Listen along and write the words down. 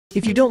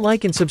If you don't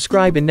like and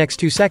subscribe in next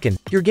 2 seconds,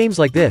 your games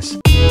like this.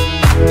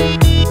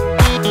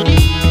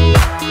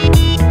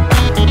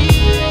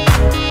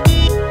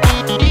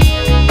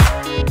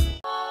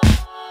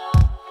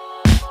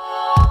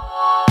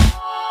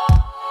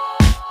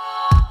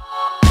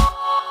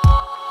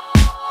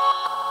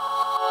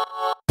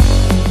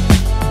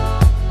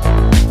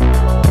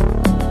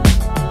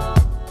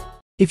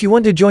 If you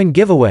want to join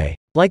giveaway,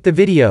 like the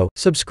video,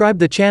 subscribe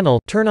the channel,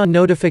 turn on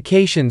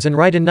notifications and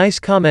write a nice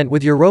comment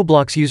with your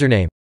Roblox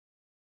username.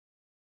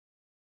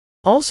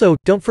 Also,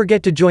 don't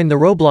forget to join the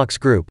Roblox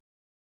group.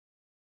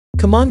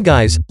 Come on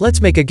guys, let's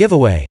make a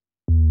giveaway.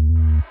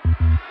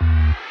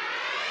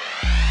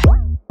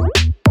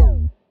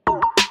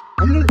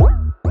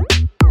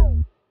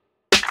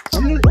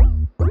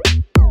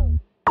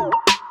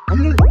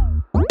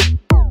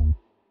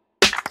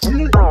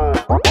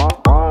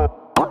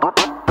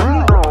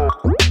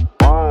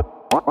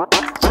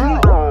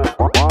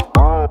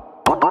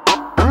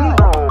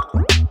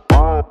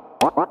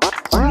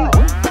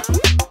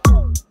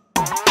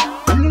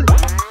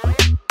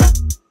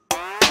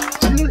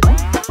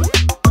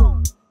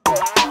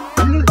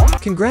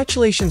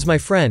 Congratulations my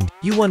friend,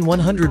 you won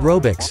 100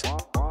 Robux.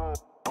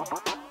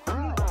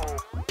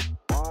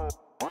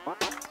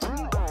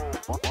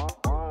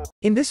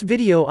 In this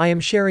video I am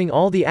sharing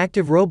all the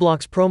active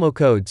Roblox promo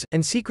codes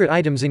and secret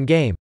items in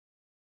game.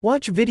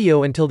 Watch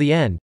video until the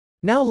end.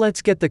 Now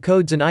let's get the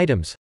codes and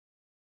items.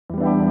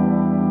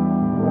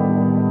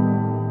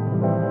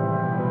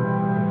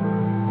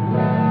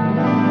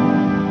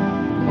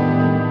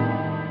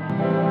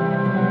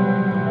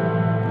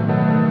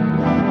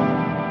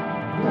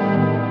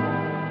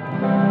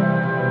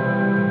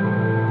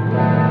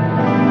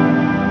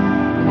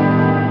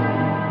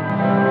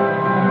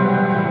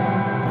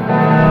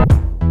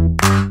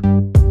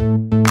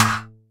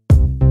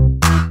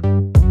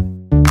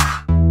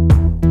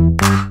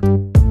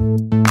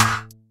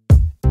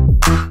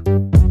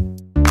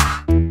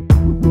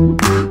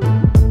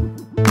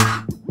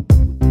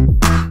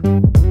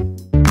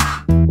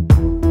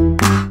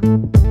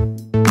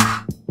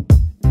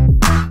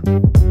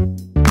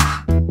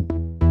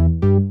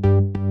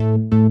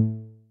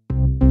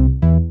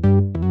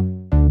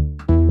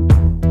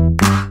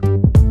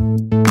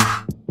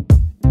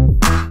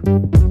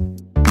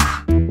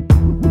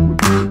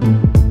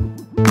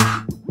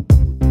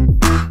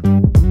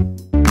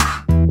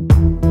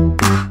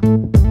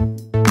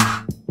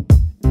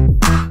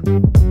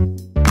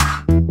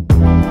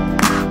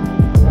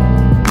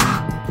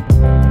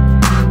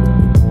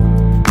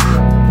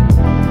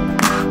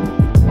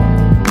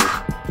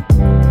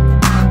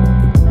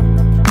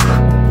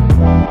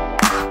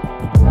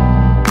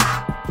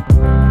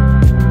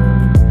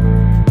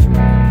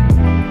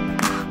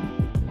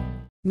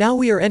 Now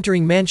we are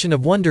entering Mansion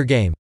of Wonder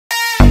game.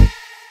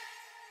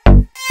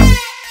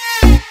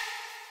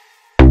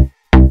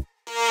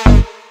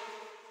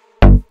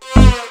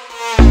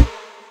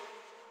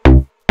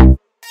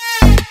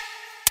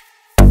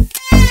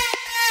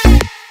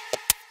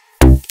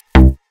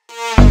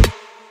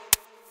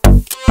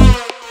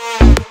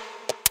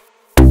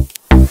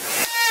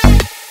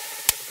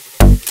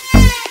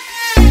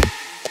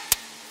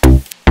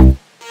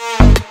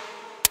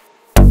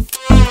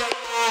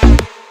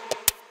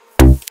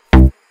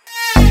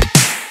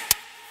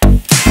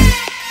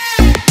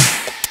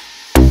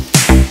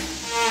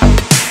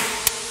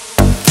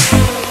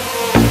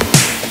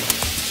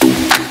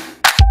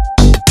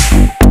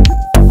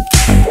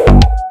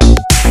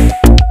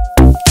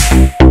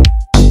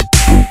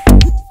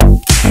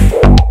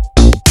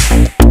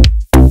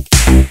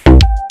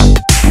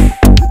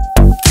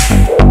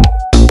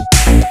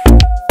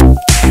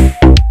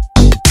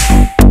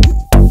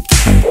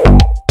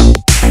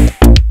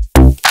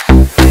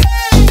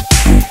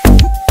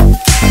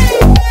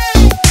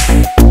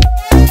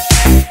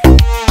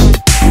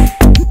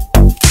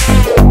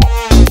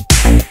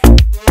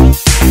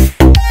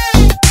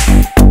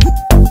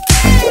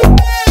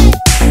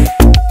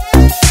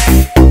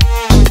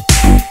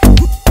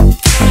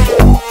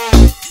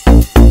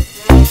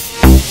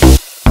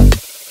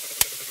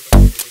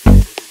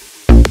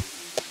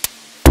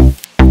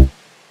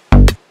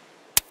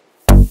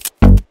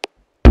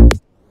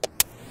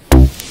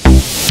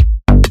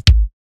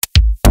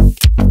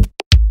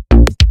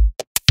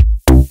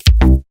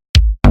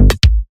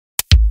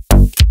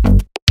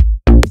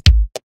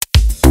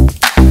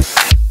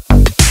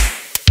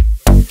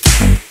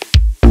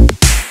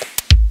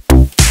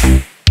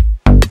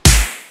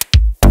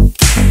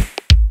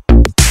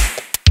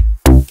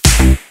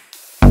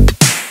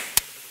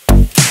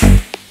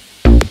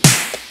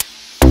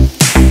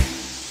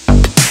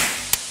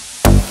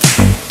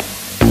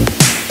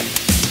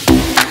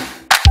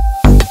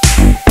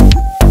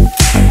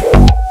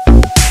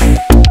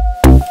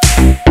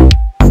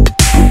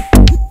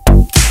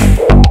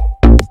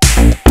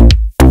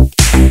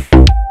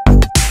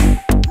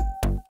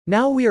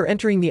 Now we are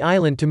entering the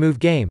island to move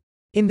game.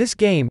 In this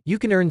game, you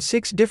can earn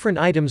 6 different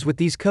items with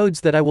these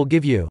codes that I will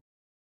give you.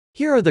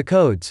 Here are the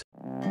codes.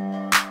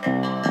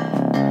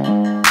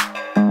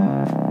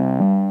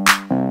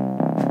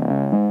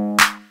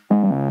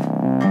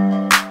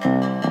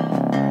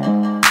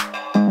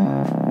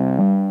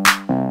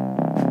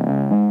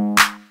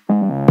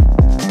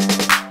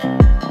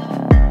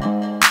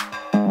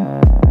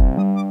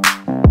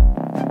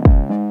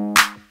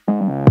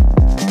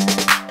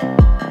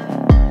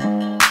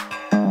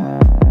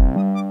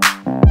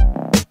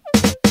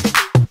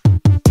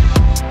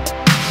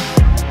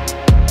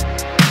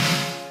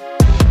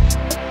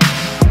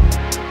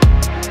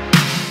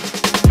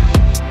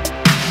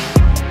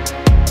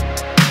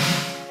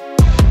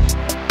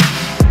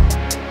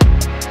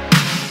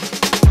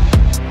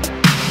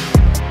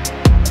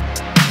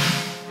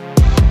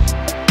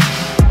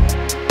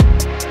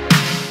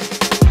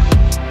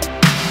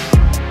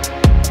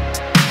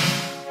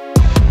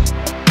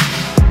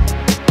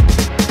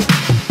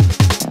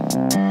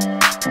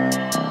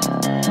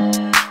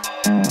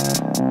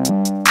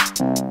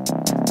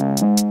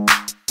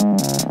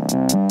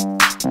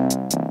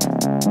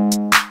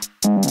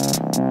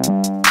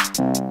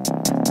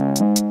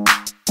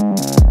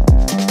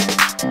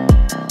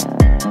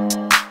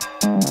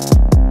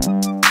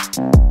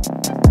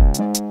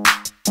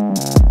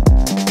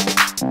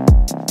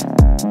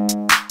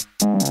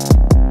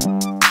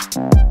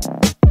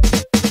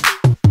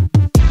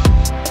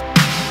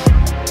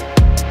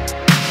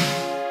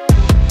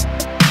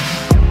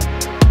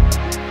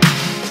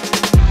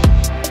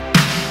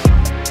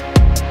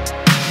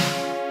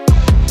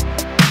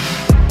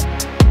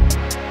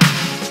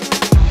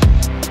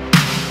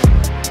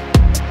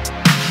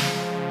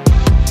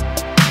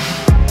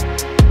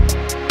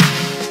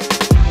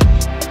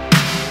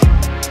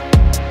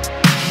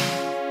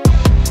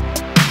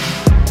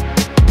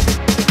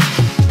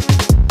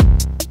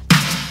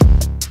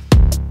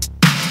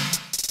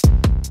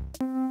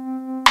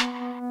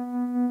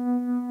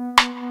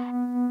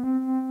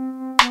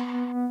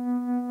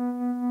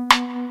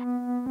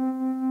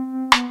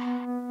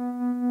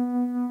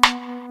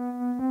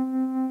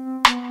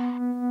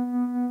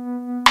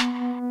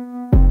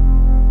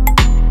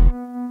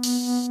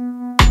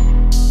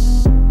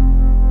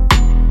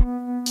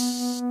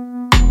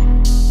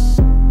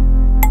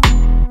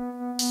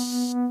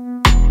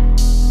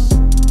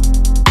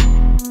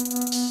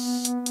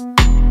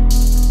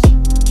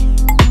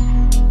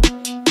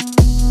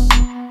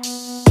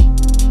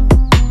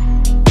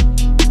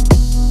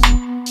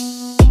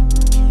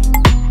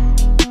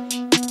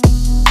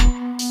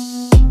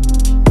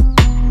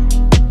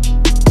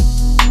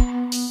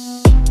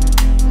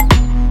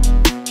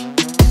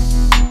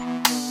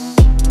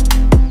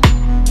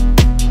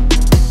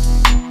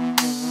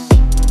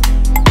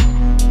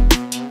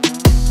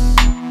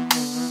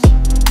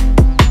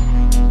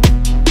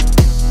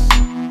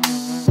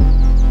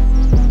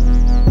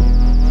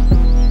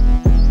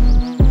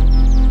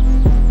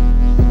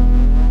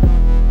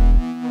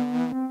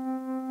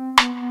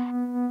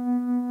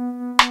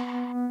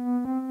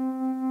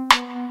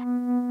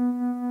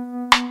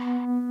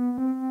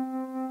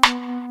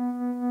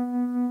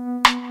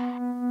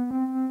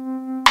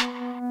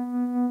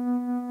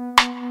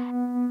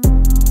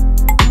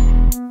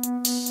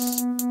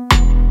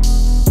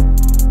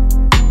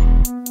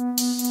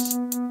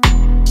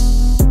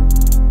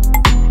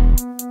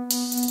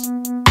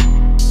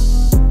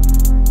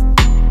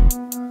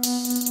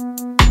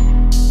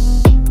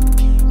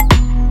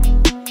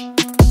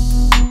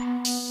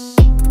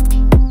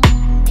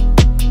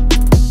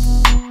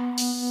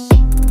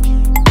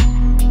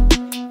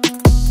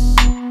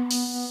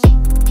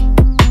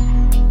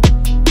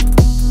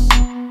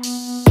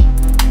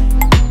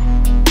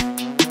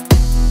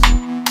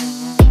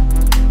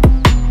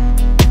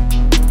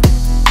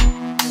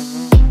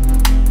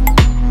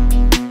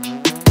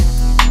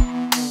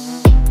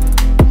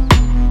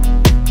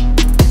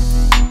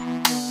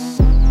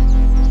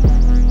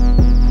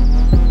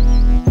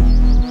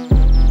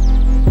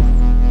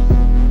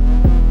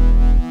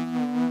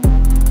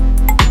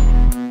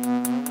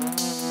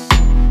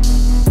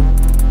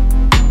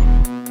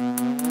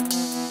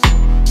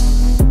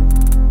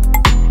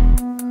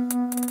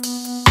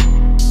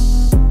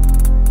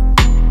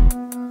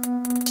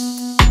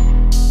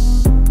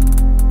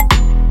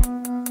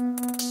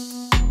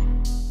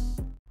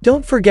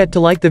 Don't forget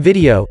to like the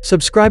video,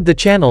 subscribe the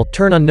channel,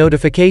 turn on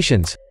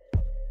notifications,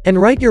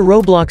 and write your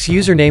Roblox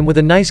username with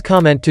a nice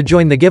comment to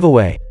join the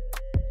giveaway.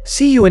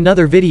 See you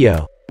another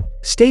video.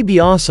 Stay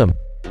be awesome.